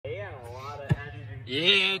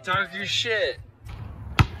Yeah, talk your shit.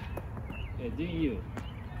 Yeah, do you.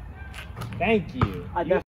 Thank you.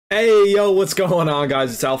 Hey, yo, what's going on,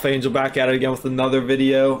 guys? It's Alpha Angel back at it again with another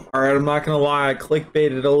video. Alright, I'm not gonna lie, I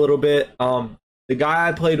clickbaited a little bit. The guy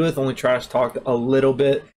I played with only trash talked a little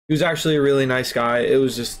bit. He was actually a really nice guy. It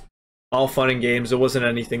was just all fun and games. It wasn't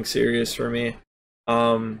anything serious for me.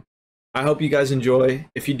 I hope you guys enjoy.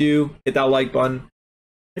 If you do, hit that like button.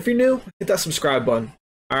 If you're new, hit that subscribe button.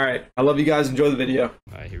 Alright, I love you guys. Enjoy the video.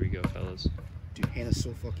 Alright, here we go, fellas. Dude, Hannah's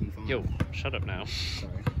so fucking fun. Yo, shut up now.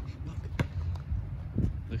 Sorry.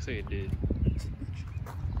 Looks like it did.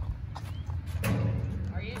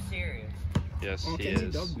 Are you serious? Yes, Oh, he Kenzie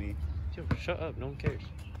is. dubbed me. Yo, shut up. No one cares.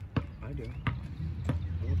 I do.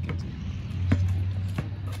 I love Kenzie.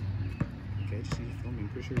 Okay, just use filming.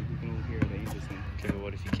 Pretty sure you can only hear the angels thing. Okay, but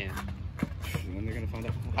what if you can't? And then they're gonna find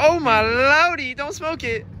out. Oh my lordy! Don't smoke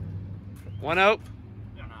it! 1-0.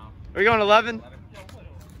 Are we going 11?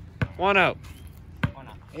 1-0.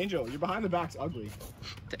 Angel, you're behind the back's ugly.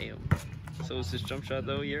 Damn. So is this jump shot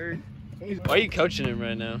though, you heard? Hey, Why are you coaching him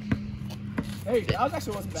right now? hey, that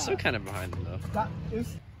actually wasn't bad. Still kind of behind him though. That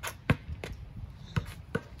is.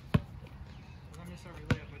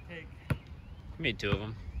 He made 2 of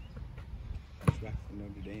them. Back from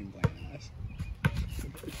Notre Dame playing ass.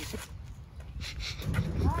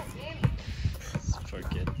 Poor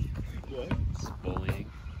kid. What? It's bullying.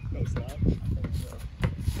 No, stop.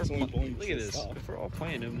 It's only bullying. Look at this. Stop. If we're all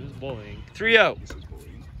playing him, this is bullying. 3-0. This is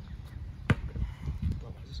bullying. Bro,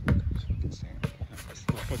 why is this fucking staring at me?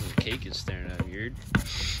 Motherfucking cake is staring at him. Weird.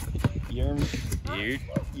 You hear me? Weird.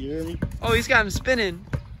 You hear me? Oh, he's got him spinning.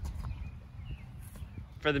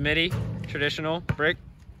 For the midi, traditional brick.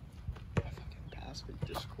 I fucking passed for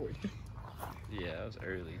Discord. Yeah, that was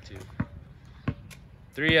early too.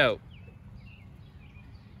 3-0.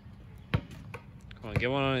 Come on,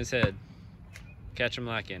 get one on his head. Catch him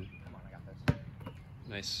lacking. Come on, I got this.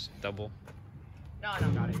 Nice double. No,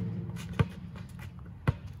 got it.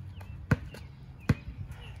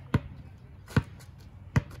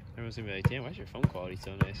 Everyone's gonna be like, damn, why is your phone quality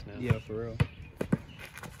so nice now? Yeah, for real.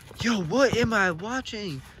 Yo, what am I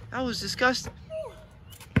watching? That was disgusting.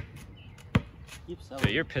 Yo,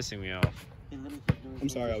 you're pissing me off. I'm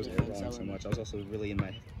sorry I was airballing so much. I was also really in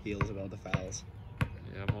my feels about the fouls.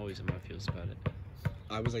 Yeah, I'm always in my feels about it.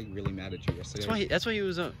 I was like really mad at you yesterday. That's why he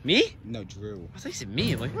was on me? No, Drew. I thought he said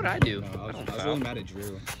me. I'm like, what'd I do? No, I don't was foul. really mad at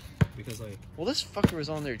Drew. Because like... Well, this fucker was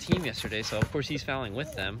on their team yesterday, so of course he's fouling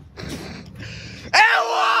with them. And 1!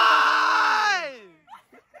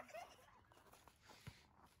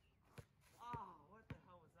 Oh, what the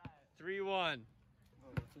hell was that? 3-1.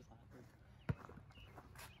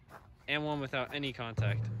 And 1 without any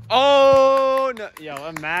contact. Oh, no. Yo,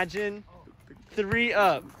 imagine 3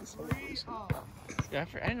 up. Yeah,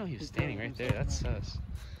 I didn't know he was standing right there. That's sus.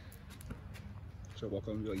 Should I walk up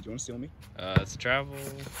and be like, do you want to steal me? That's a travel.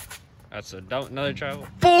 That's another travel.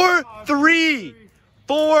 4-3!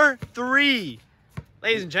 4-3!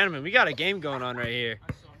 Ladies and gentlemen, we got a game going on right here.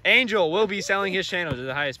 Angel will be selling his channel to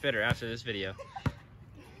the highest bidder after this video.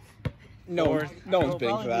 No one's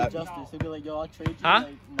bidding for that. Huh?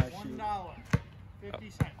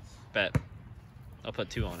 $1.50. Bet. I'll put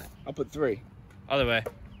 2 on it. I'll put 3. Other way.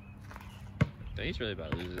 Dude, he's really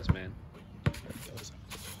about to lose this, man.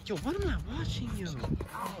 Yo, what am I watching, yo?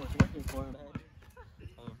 Oh,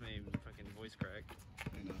 maybe fucking voice crack.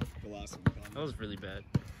 And, the last one. That was really bad.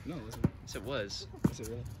 No, it wasn't. Yes, it was. Is it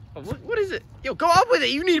really? Oh, what is it? Yo, go up with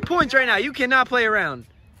it. You need points right now. You cannot play around.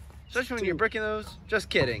 Especially when you're bricking those. Just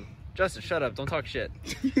kidding. Justin, shut up. Don't talk shit.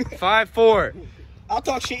 5-4. I'll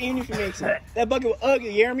talk shit even if you make some. That bucket was ugly,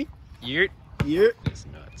 you hear me? Yurt. Yurt. It's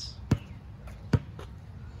nuts.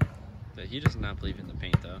 But he does not believe in the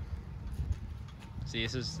paint, though. See,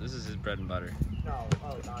 this is his bread and butter. No,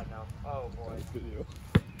 oh god, no. Oh boy.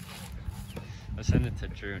 I'll send it to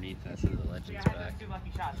Drew and Ethan so the legends Yeah, I back. had 2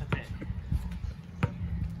 lucky shots, that's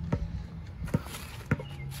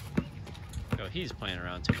it. Yo, he's playing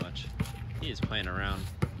around too much. He is playing around.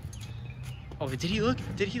 Oh, did he look?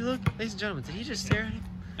 Did he look? Ladies and gentlemen, did he just stare at him?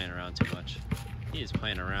 Playing around too much. He is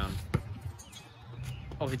playing around.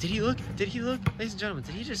 Oh, did he look? Did he look? Ladies and gentlemen,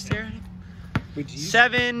 did he just stare at him?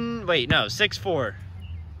 6-4.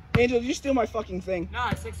 Angel, did you steal my fucking thing? No,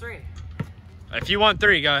 it's 6-3. If you want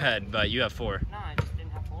 3, go ahead, but you have 4. No, I just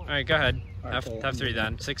didn't have 4. All right, go ahead. All right, cool. Have 3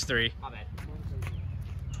 then. 6-3. My bad.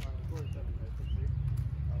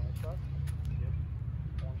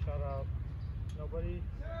 One shot out. Nobody.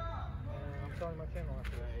 I'm starting my channel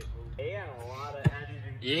after that. Yeah, a lot of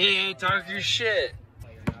editing. Yeah, talk your shit.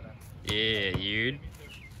 Yeah, dude.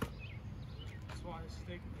 That's why it's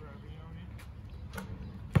taking forever, you know what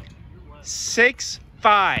I mean? You're 6'5".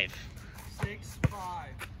 6'5".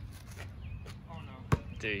 Oh no.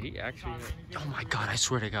 Dude, he actually. Oh my god! I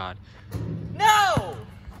swear to God. No!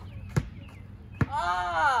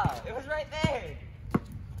 Ah! It was right there!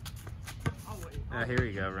 Oh, here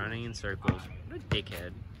we go, running in circles. What a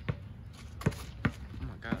dickhead. Oh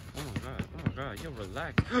my god, oh my god, oh my god, yo,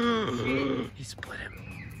 relax. He split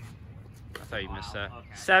him. I thought you missed that. Okay.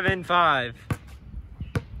 7'5".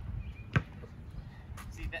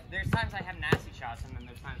 See, there's times I have nasty shots, and then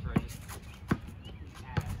there's times where I just...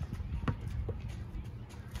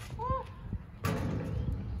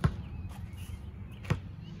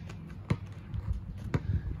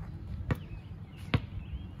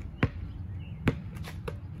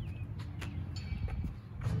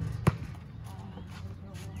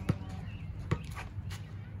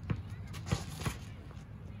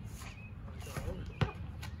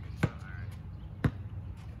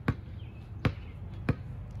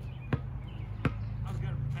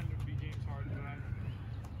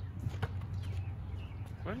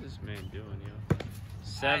 What is this man doing, yo?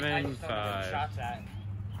 7'5". Shots at.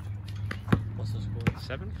 What's the score?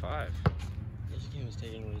 7'5". This game is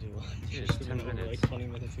taking way too long. Dude, It it's should've 10 been over minutes. like 20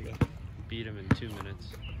 minutes ago. Beat him in 2 minutes.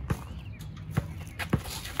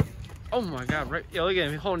 Oh my god, right. Yo, look at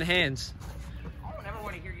him holding hands. I don't ever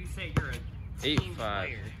want to hear you say you're a 8'5". team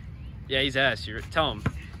player. Yeah, he's ass. Tell him.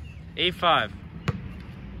 8'5".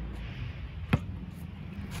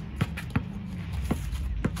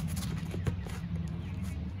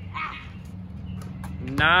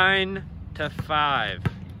 Nine to 5.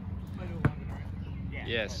 Yeah,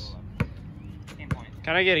 Yes. 10 points.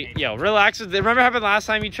 Can I get it? Yo, relax. Remember what happened last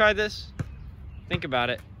time you tried this? Think about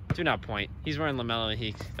it. Do not point. He's wearing LaMelo and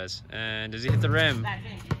he does. And does he hit the rim? That's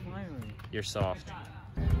it. You're soft.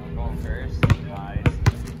 I'm going first. Guys.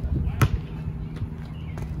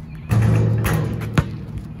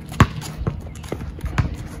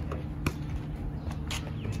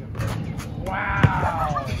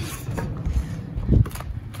 Wow.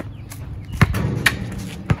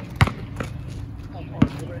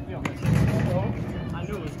 I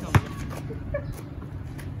knew it was coming.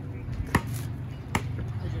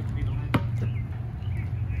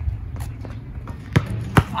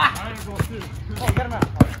 Oh, get him out.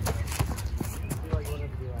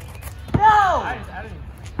 No! I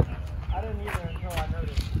didn't either until I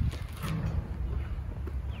noticed.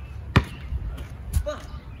 Fuck.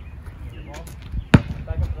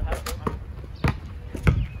 Back up to the half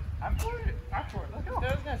court. Half court. Look at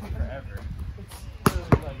that. That's forever. It's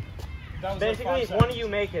literally like, that was Basically, like if 5 one of seconds. you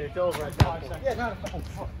make it, it's over. Like 5 seconds. Yeah, not a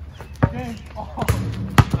fuck. Game. Oh.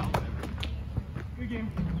 Good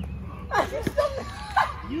game.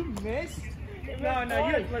 You missed? No, you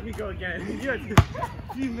had to let me go again.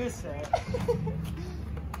 You missed that.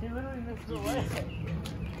 He literally missed the way.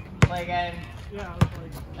 Play again. Yeah, I was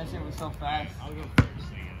like, That shit was so fast. I'll go first,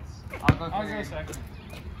 I guess. I'll go I'll go first. second.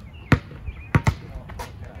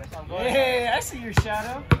 I'm going. Hey, I see your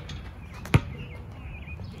shadow.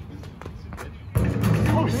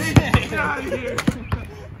 Oh shit! Get out of here!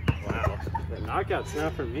 Wow. The knockout's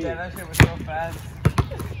not for me. Yeah, that shit was so fast.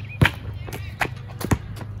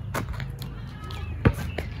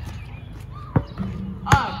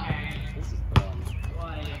 Okay. This is dumb.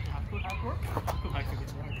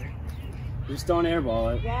 Just don't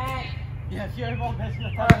airball it. That. Yeah, if you had a ball, that's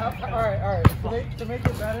not Alright. To make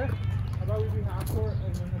it better, how about we do half court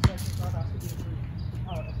and then the second shot has to be a three.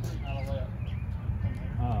 Oh, a three, not a layup.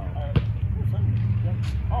 Oh. Alright. Yep.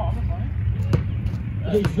 Oh, I'm in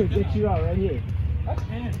front. Get you out right here. That's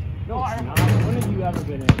in. No, It's I'm not. When have you ever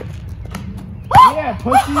been in? Yeah,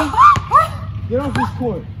 pussy. Get off this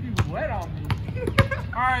court. You wet on me.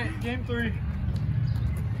 Alright, game 3. You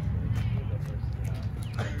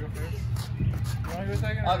wanna go first? You wanna go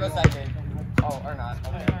second? I'll go second. Oh, or not.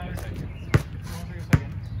 Okay. Okay. You wanna take a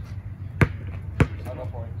second? I'll go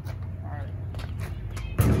for it. Alright.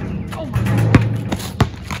 Oh my god.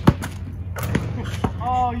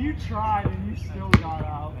 Oh, you tried and you still got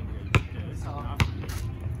out.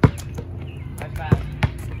 That's bad.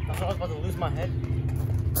 I thought I was about to lose my head.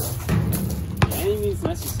 Any means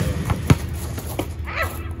necessary.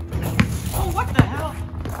 Oh, what the hell?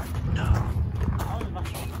 I was about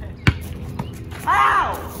to say.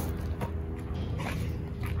 Ow!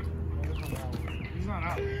 He's not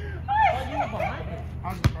out. Oh, you were behind him. I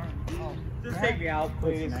was in front of him. Oh. Just take me out,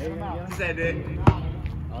 please. Now you're gonna get him? Yes, I did.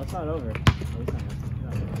 Oh, it's not over. Oh, it's not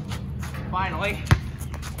over. Finally.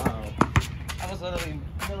 Uh-oh. I was literally in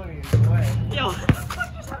the way. Yo, what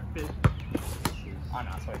just happened? Oh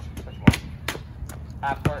no, switch more.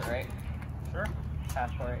 Half court, right? Sure.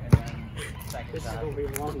 half court, and then second This is shot. gonna be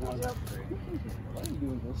a long one. Why are you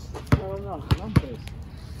doing this? I don't know. I'm pissed.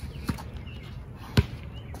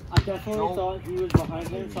 I definitely thought he was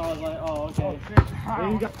behind me, so I was like, oh, okay.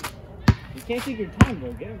 Then you can't take your time,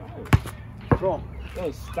 bro. Get him out. Bro,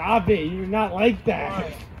 No, stop it. You're not like that.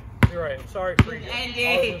 alright. You're right. I'm sorry for you.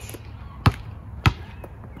 Engage.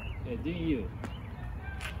 Yeah, do you.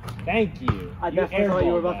 Thank you. I You definitely thought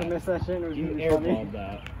you were airballed about to that. miss that shit. It was You gonna be funny. airballed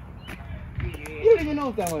that. You don't even know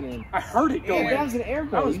if that went in. I heard it go Yeah, in. that was an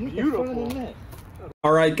airball. That was You hit the front of beautiful. the net.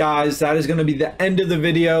 Alright guys, that is going to be the end of the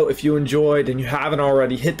video. If you enjoyed and you haven't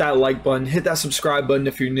already, hit that like button, hit that subscribe button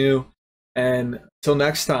if you're new. And until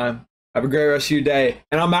next time, have a great rest of your day.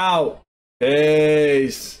 And I'm out.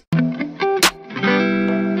 Peace.